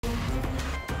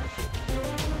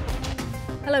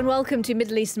Hello and welcome to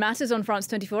Middle East Matters on France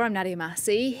 24. I'm Nadia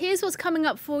Massi. Here's what's coming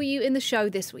up for you in the show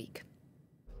this week.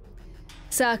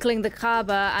 Circling the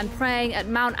Kaaba and praying at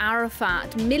Mount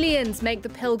Arafat, millions make the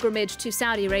pilgrimage to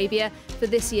Saudi Arabia for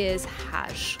this year's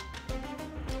Hajj.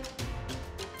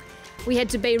 We head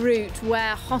to Beirut,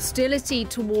 where hostility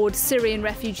towards Syrian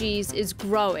refugees is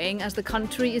growing as the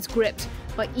country is gripped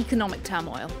by economic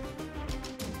turmoil.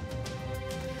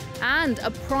 And a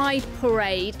pride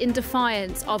parade in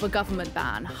defiance of a government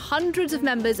ban. Hundreds of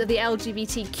members of the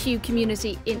LGBTQ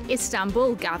community in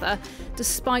Istanbul gather,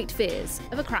 despite fears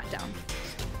of a crackdown.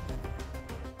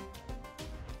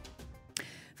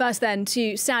 First then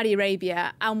to Saudi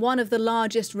Arabia and one of the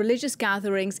largest religious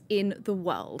gatherings in the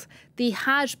world. The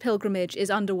Hajj pilgrimage is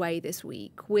underway this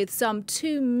week, with some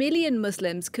 2 million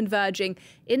Muslims converging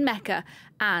in Mecca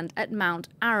and at Mount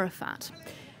Arafat.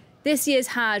 This year's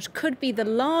Hajj could be the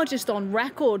largest on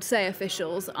record, say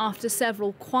officials, after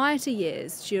several quieter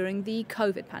years during the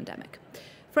COVID pandemic.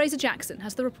 Fraser Jackson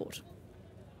has the report.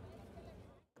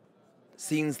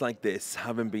 Scenes like this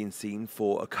haven't been seen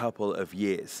for a couple of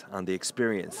years, and the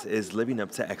experience is living up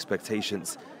to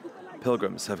expectations.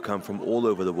 Pilgrims have come from all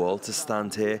over the world to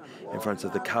stand here in front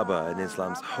of the Kaaba in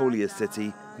Islam's holiest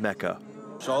city, Mecca.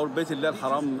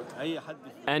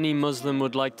 Any Muslim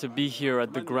would like to be here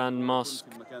at the Grand Mosque.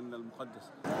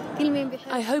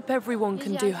 I hope everyone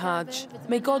can do Hajj.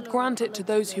 May God grant it to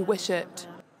those who wish it.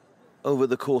 Over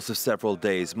the course of several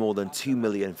days, more than 2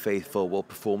 million faithful will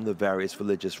perform the various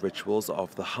religious rituals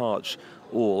of the Hajj,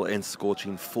 all in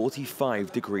scorching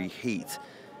 45-degree heat.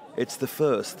 It's the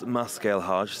first mass-scale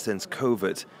Hajj since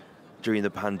COVID. During the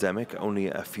pandemic, only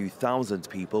a few thousand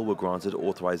people were granted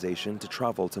authorization to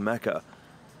travel to Mecca.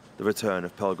 The return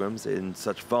of pilgrims in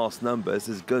such vast numbers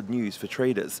is good news for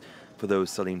traders. For those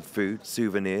selling food,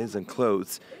 souvenirs and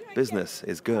clothes, business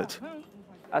is good.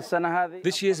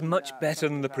 This year's much better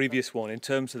than the previous one in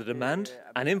terms of the demand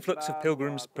and influx of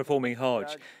pilgrims performing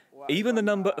Hajj. Even the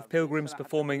number of pilgrims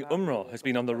performing Umrah has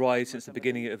been on the rise since the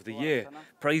beginning of the year.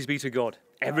 Praise be to God.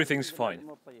 Everything's fine.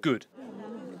 Good.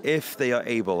 If they are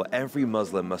able, every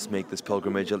Muslim must make this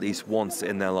pilgrimage at least once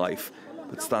in their life.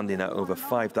 But standing at over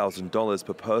 $5,000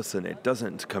 per person, it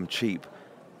doesn't come cheap.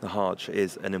 The Hajj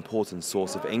is an important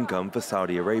source of income for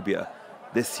Saudi Arabia.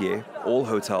 This year, all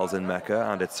hotels in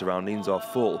Mecca and its surroundings are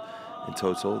full. In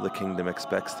total, the kingdom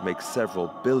expects to make several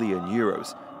billion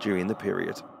euros during the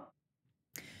period.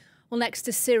 Well, next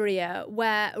to Syria,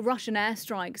 where Russian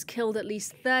airstrikes killed at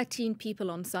least 13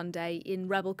 people on Sunday in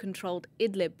rebel-controlled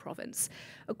Idlib province.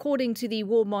 According to the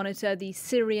War Monitor, the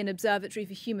Syrian Observatory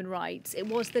for Human Rights, it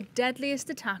was the deadliest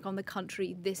attack on the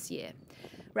country this year.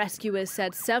 Rescuers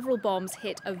said several bombs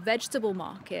hit a vegetable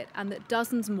market and that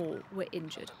dozens more were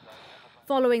injured.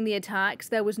 Following the attacks,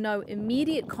 there was no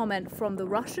immediate comment from the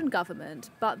Russian government,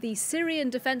 but the Syrian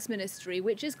Defense Ministry,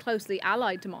 which is closely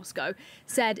allied to Moscow,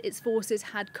 said its forces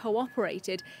had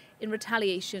cooperated in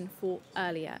retaliation for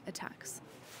earlier attacks.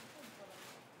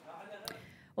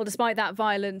 Well, despite that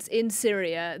violence in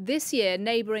Syria, this year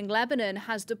neighbouring Lebanon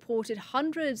has deported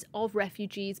hundreds of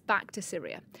refugees back to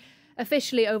Syria.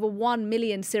 Officially, over 1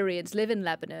 million Syrians live in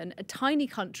Lebanon, a tiny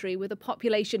country with a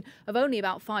population of only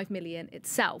about 5 million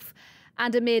itself.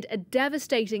 And amid a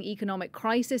devastating economic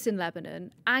crisis in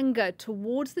Lebanon, anger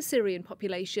towards the Syrian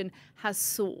population has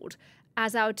soared,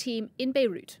 as our team in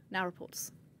Beirut now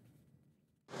reports.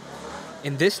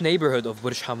 In this neighborhood of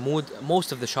Burj Hammoud,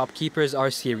 most of the shopkeepers are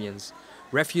Syrians,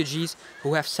 refugees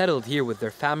who have settled here with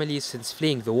their families since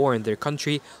fleeing the war in their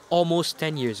country almost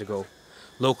 10 years ago.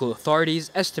 Local authorities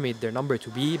estimate their number to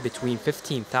be between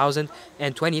 15,000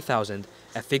 and 20,000,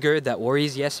 a figure that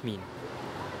worries Yasmin.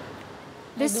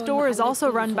 This store is also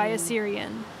run by a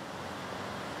Syrian.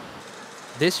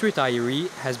 This retiree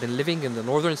has been living in the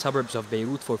northern suburbs of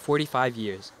Beirut for 45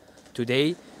 years.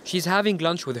 Today, she's having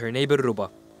lunch with her neighbor Ruba.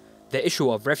 The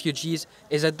issue of refugees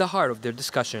is at the heart of their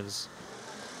discussions.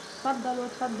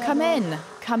 Come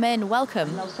in, welcome.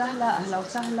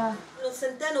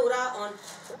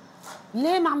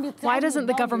 Why doesn't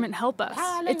the government help us?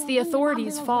 It's the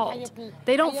authorities' fault.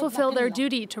 They don't fulfill their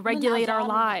duty to regulate our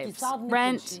lives,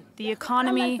 rent, the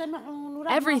economy,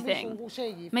 everything.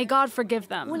 May God forgive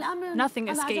them. Nothing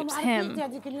escapes Him.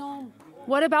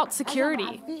 What about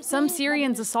security? Some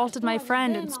Syrians assaulted my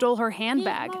friend and stole her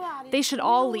handbag. They should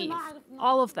all leave,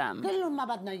 all of them.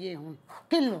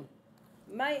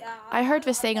 I heard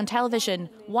this saying on television,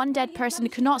 one dead person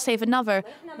cannot save another.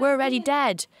 We're already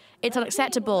dead. It's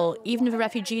unacceptable. Even if the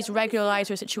refugees regularize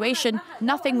their situation,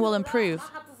 nothing will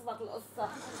improve.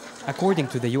 According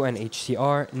to the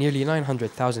UNHCR, nearly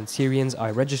 900,000 Syrians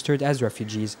are registered as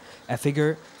refugees, a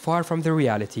figure far from the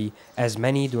reality, as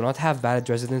many do not have valid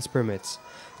residence permits.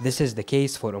 This is the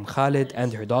case for Khalid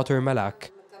and her daughter Malak.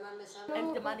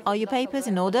 Are your papers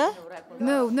in order?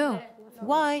 No.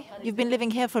 Why? You've been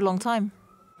living here for a long time.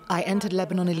 I entered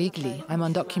Lebanon illegally. I'm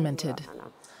undocumented.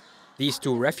 These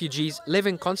two refugees live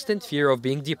in constant fear of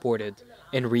being deported.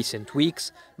 In recent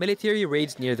weeks, military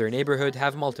raids near their neighborhood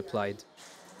have multiplied.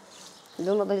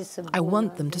 I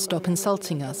want them to stop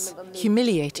insulting us,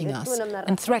 humiliating us,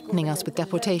 and threatening us with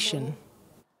deportation.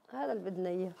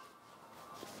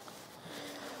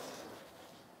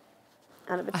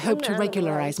 I hope to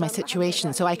regularize my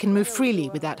situation so I can move freely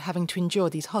without having to endure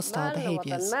these hostile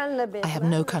behaviors. I have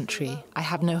no country, I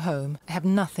have no home, I have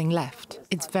nothing left.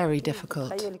 It's very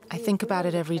difficult. I think about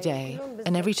it every day,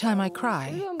 and every time I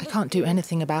cry, I can't do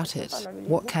anything about it.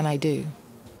 What can I do?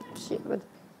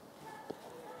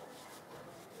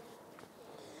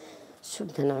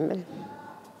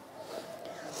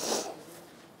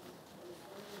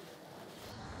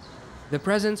 The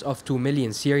presence of 2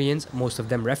 million Syrians, most of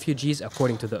them refugees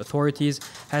according to the authorities,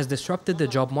 has disrupted the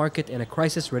job market in a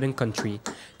crisis-ridden country.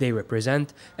 They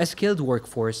represent a skilled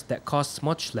workforce that costs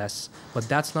much less, but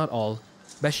that's not all.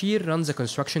 Bashir runs a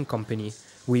construction company.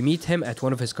 We meet him at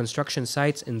one of his construction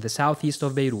sites in the southeast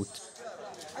of Beirut.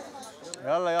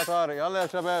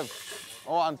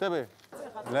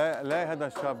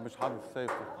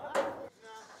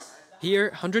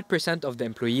 Here, 100% of the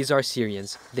employees are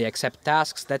Syrians. They accept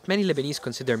tasks that many Lebanese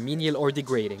consider menial or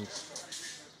degrading.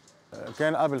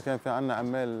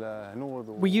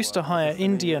 We used to hire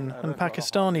Indian and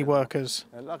Pakistani workers.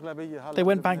 They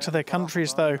went back to their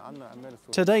countries, though.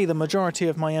 Today, the majority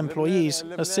of my employees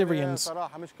are Syrians.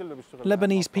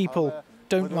 Lebanese people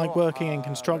don't like working in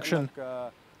construction.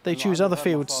 They choose other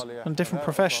fields and different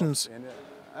professions.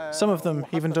 Some of them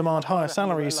even demand higher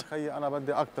salaries.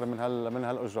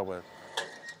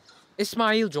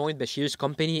 Ismail joined Bashir's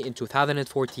company in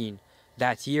 2014.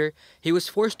 That year, he was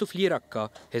forced to flee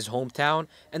Raqqa, his hometown,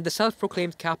 and the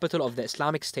self-proclaimed capital of the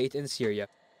Islamic State in Syria.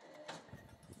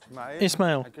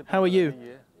 Ismail, how are you?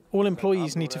 All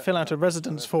employees need to fill out a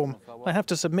residence form. I have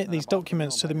to submit these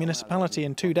documents to the municipality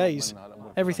in 2 days.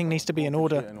 Everything needs to be in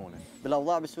order.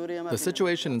 The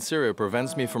situation in Syria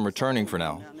prevents me from returning for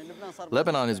now.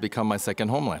 Lebanon has become my second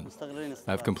homeland.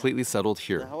 I have completely settled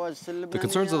here. The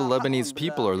concerns of the Lebanese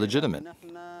people are legitimate.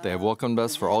 They have welcomed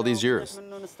us for all these years.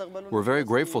 We're very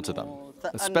grateful to them,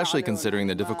 especially considering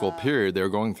the difficult period they're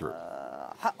going through.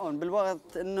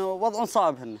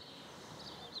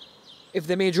 If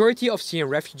the majority of Syrian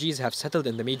refugees have settled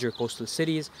in the major coastal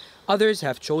cities, others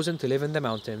have chosen to live in the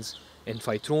mountains. In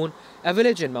Faitroun, a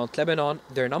village in Mount Lebanon,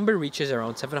 their number reaches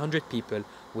around 700 people,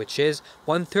 which is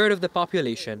 1/3 of the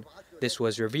population. This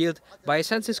was revealed by a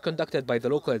census conducted by the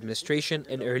local administration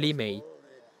in early May.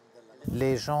 For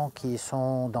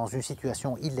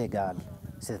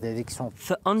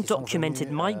undocumented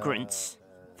migrants,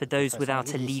 for those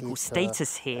without a legal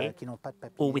status here,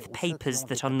 or with papers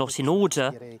that are not in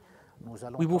order,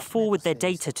 we will forward their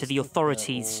data to the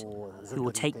authorities, who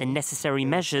will take the necessary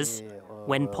measures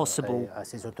when possible.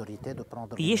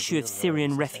 The issue of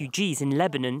Syrian refugees in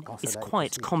Lebanon is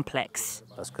quite complex.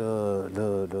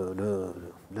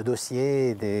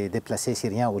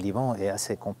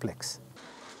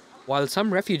 While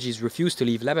some refugees refuse to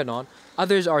leave Lebanon,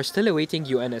 others are still awaiting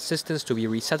UN assistance to be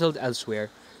resettled elsewhere.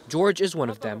 George is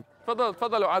one of them.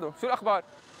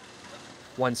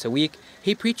 Once a week,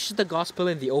 he preaches the gospel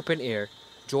in the open air.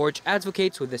 George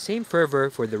advocates with the same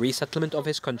fervor for the resettlement of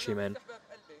his countrymen.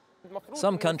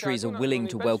 Some countries are willing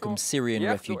to welcome Syrian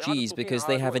refugees because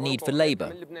they have a need for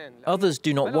labour. Others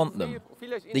do not want them.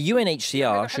 The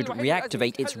UNHCR should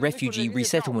reactivate its refugee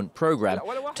resettlement programme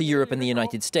to Europe and the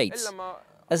United States.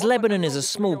 As Lebanon is a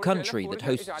small country that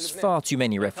hosts far too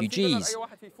many refugees,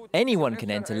 anyone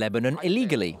can enter Lebanon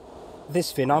illegally.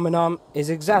 This phenomenon is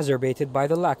exacerbated by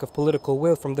the lack of political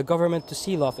will from the government to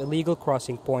seal off illegal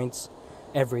crossing points.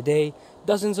 Every day,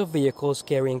 dozens of vehicles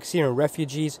carrying Syrian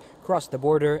refugees cross the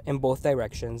border in both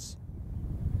directions.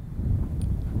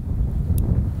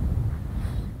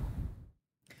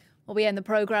 Well, we end the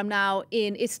programme now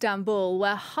in Istanbul,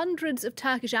 where hundreds of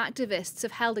Turkish activists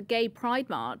have held a gay pride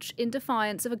march in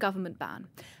defiance of a government ban.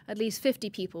 At least 50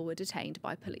 people were detained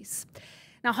by police.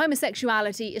 Now,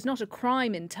 homosexuality is not a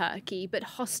crime in Turkey,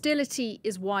 but hostility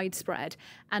is widespread,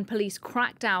 and police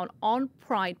crackdown on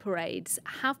pride parades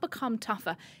have become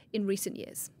tougher in recent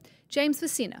years. James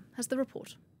Vecina has the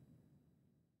report.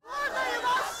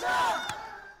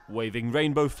 Waving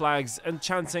rainbow flags and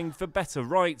chanting for better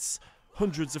rights,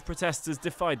 hundreds of protesters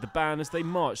defied the ban as they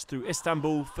marched through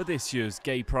Istanbul for this year's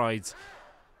Gay Pride.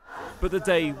 But the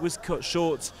day was cut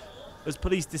short as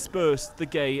police dispersed the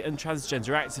gay and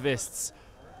transgender activists.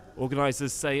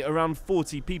 Organisers say around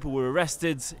 40 people were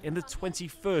arrested in the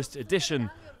 21st edition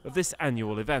of this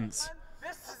annual event.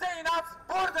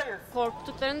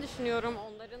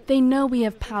 They know we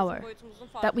have power,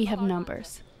 that we have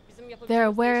numbers. They're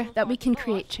aware that we can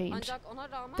create change.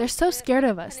 They're so scared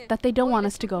of us that they don't want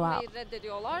us to go out.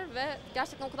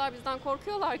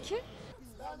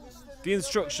 The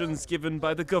instructions given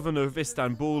by the governor of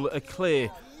Istanbul are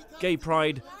clear. Gay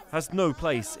pride has no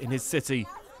place in his city.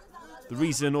 The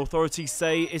reason authorities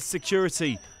say is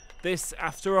security. This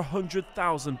after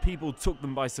 100,000 people took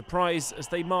them by surprise as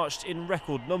they marched in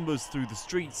record numbers through the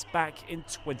streets back in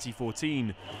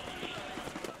 2014.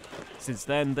 Since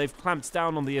then, they've clamped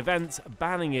down on the event,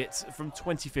 banning it from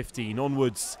 2015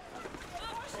 onwards.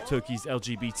 Turkey's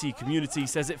LGBT community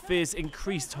says it fears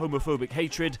increased homophobic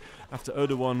hatred after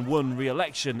Erdogan won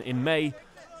re-election in May.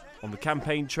 On the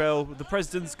campaign trail, the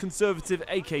president's conservative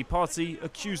AK party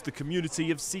accused the community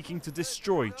of seeking to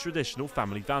destroy traditional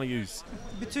family values.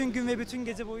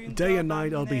 Day and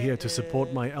night I'll be here to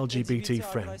support my LGBT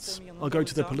friends. I'll go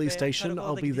to the police station,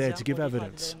 I'll be there to give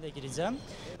evidence.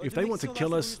 If they want to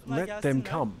kill us, let them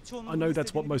come. I know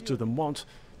that's what most of them want,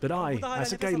 but I,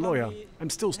 as a gay lawyer,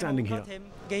 am still standing here.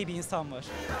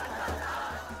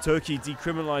 Turkey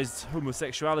decriminalised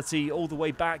homosexuality all the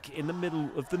way back in the middle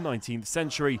of the 19th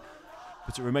century,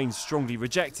 but it remains strongly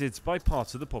rejected by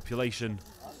part of the population.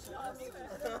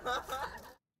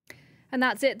 And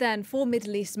that's it then for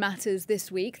Middle East Matters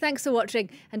this week. Thanks for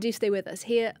watching, and do stay with us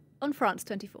here on France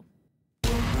 24.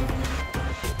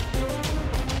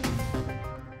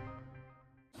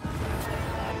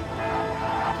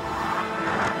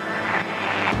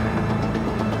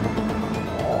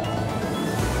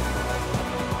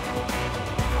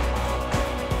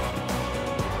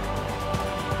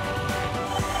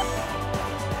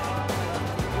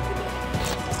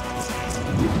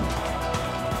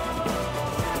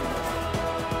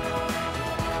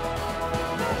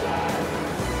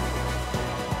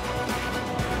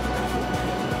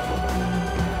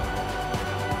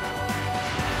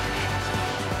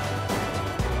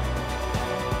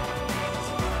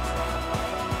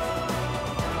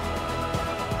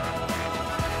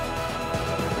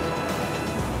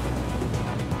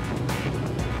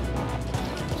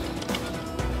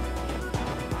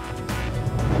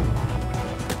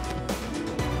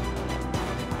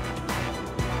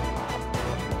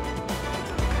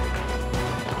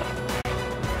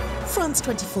 France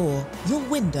 24, your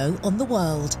window on the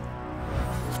world.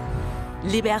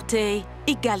 Liberté,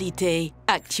 égalité,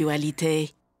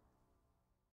 actualité.